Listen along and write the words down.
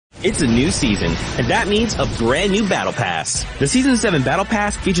It's a new season, and that means a brand new Battle Pass. The Season 7 Battle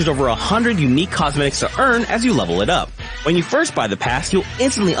Pass features over 100 unique cosmetics to earn as you level it up. When you first buy the pass, you'll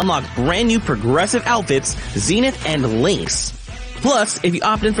instantly unlock brand new progressive outfits, Zenith, and Lynx. Plus, if you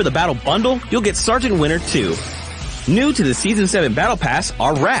opt in for the Battle Bundle, you'll get Sergeant Winter too. New to the Season 7 Battle Pass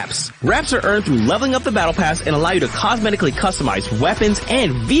are wraps. Wraps are earned through leveling up the Battle Pass and allow you to cosmetically customize weapons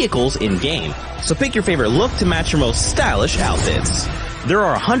and vehicles in-game. So pick your favorite look to match your most stylish outfits. There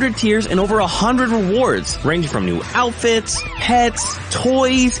are 100 tiers and over 100 rewards, ranging from new outfits, pets,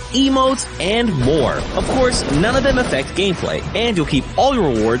 toys, emotes, and more. Of course, none of them affect gameplay, and you'll keep all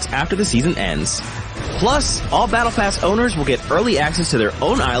your rewards after the season ends. Plus, all Battle Pass owners will get early access to their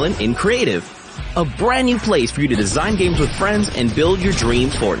own island in Creative, a brand new place for you to design games with friends and build your dream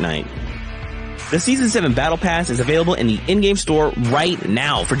Fortnite. The Season 7 Battle Pass is available in the in-game store right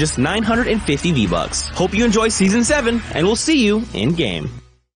now for just 950 V-Bucks. Hope you enjoy Season 7, and we'll see you in-game.